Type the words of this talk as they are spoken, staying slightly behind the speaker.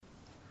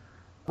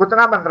Guten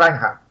Abend,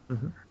 Reinhard.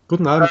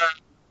 Guten Abend.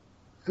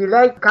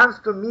 Vielleicht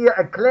kannst du mir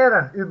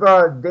erklären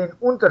über den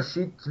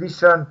Unterschied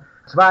zwischen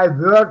zwei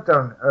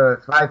Wörtern,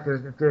 zwei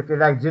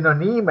vielleicht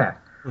Synonyme,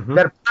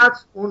 der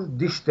Platz und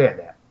die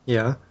Stelle.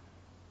 Ja.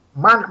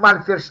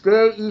 Manchmal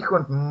verstehe ich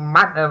und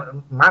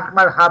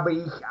manchmal habe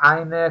ich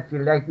eine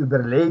vielleicht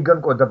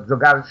Überlegung oder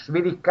sogar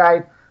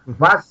Schwierigkeit,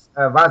 was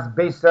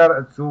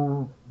besser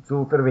zu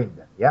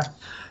verwenden. Ja?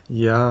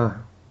 Ja,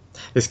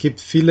 es gibt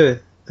viele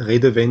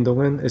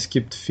Redewendungen, es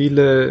gibt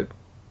viele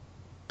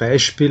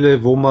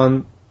Beispiele, wo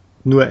man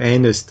nur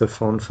eines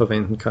davon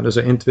verwenden kann,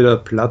 also entweder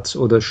Platz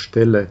oder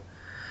Stelle.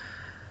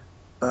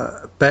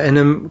 Bei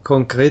einem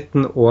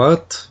konkreten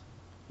Ort,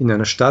 in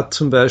einer Stadt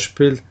zum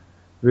Beispiel,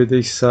 würde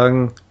ich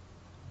sagen,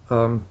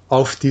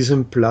 auf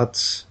diesem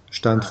Platz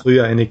stand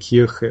früher eine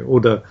Kirche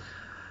oder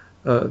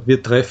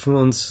wir treffen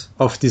uns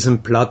auf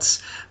diesem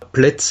Platz.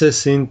 Plätze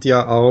sind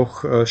ja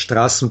auch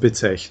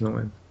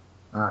Straßenbezeichnungen.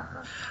 Aha,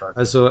 okay.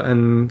 Also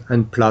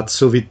ein Platz,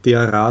 so wie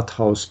der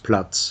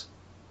Rathausplatz.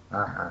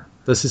 Aha.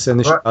 Das ist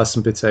eine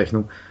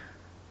Straßenbezeichnung.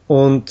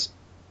 Und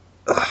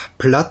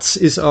Platz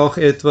ist auch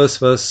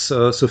etwas, was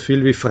so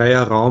viel wie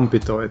freier Raum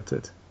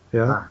bedeutet.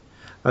 Ja?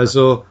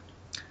 Also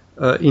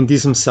in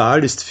diesem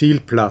Saal ist viel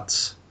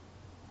Platz.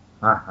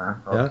 Aha,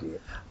 okay.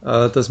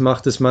 Ja? Das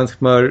macht es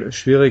manchmal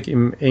schwierig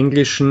im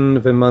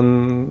Englischen, wenn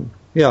man,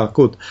 ja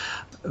gut,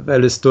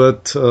 weil es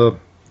dort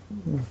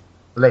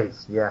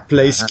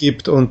Place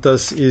gibt und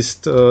das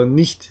ist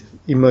nicht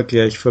immer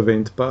gleich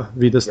verwendbar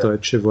wie das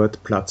deutsche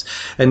Wort Platz.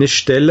 Eine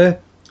Stelle,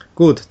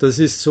 gut, das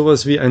ist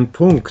sowas wie ein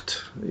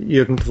Punkt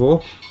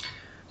irgendwo.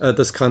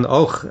 Das kann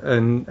auch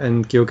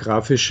ein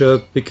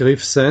geografischer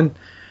Begriff sein,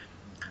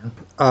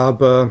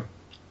 aber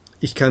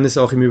ich kann es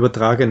auch im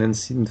übertragenen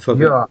Sinn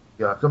verwenden.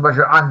 Ja, zum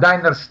Beispiel an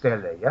deiner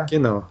Stelle, ja?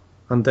 Genau.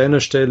 An deiner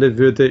Stelle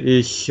würde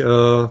ich in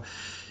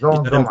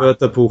einem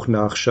Wörterbuch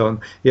nachschauen.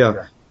 Ja.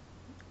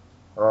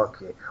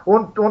 Okay.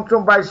 Und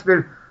zum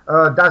Beispiel,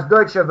 das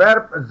deutsche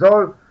Verb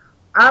soll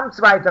am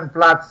zweiten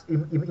Platz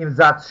im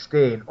Satz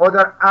stehen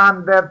oder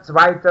an der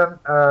zweiten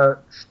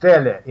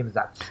Stelle im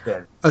Satz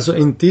stehen. Also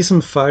in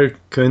diesem Fall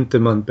könnte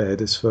man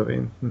beides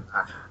verwenden.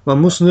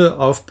 Man muss nur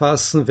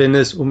aufpassen, wenn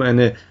es um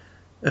eine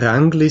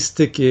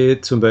Rangliste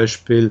geht, zum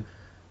Beispiel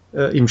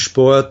im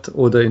Sport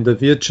oder in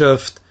der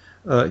Wirtschaft,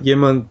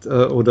 jemand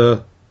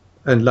oder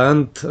ein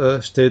Land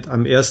steht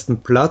am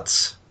ersten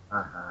Platz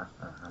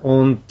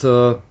und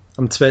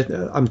am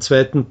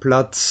zweiten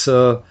Platz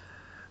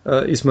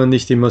ist man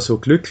nicht immer so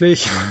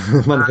glücklich.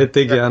 Man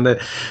hätte gerne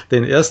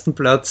den ersten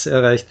Platz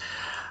erreicht.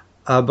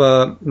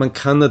 Aber man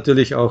kann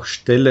natürlich auch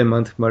Stelle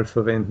manchmal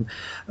verwenden.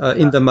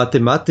 In der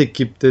Mathematik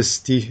gibt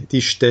es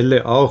die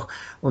Stelle auch,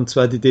 und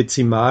zwar die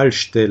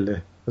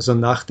Dezimalstelle, also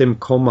nach dem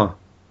Komma.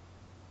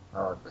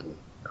 Okay.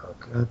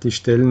 Ja, die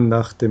Stellen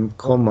nach dem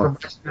Komma. Zum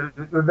Beispiel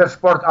über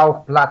Sport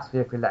auch Platz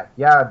vielleicht.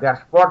 Ja, der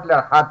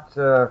Sportler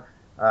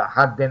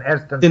hat den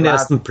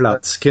ersten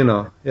Platz,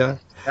 genau. Ja.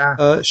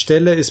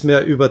 Stelle ist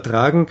mehr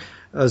übertragen.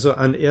 Also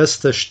an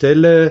erster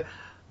Stelle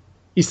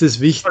ist es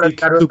wichtig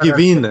zu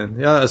gewinnen.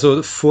 Ja,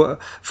 also vor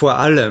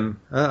allem.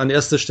 Ja, an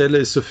erster Stelle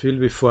ist so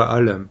viel wie vor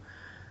allem.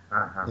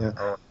 Ja.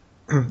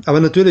 Aber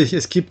natürlich,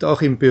 es gibt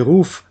auch im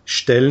Beruf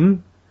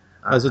Stellen,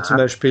 also zum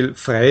Beispiel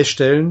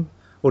Freistellen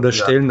oder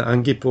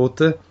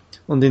Stellenangebote.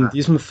 Und in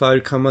diesem Fall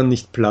kann man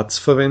nicht Platz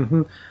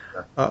verwenden,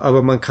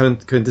 aber man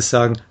könnte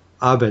sagen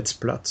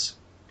Arbeitsplatz.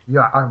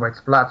 Ja,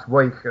 Arbeitsplatz,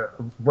 wo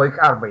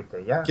ich arbeite,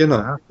 ja?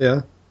 Genau,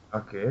 ja.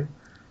 Okay,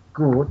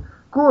 gut,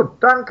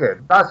 danke.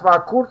 Das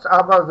war kurz,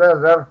 aber sehr,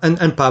 sehr...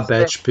 Ein paar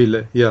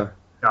Beispiele, ja.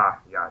 Ja,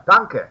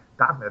 danke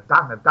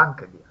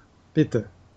dir. Bitte.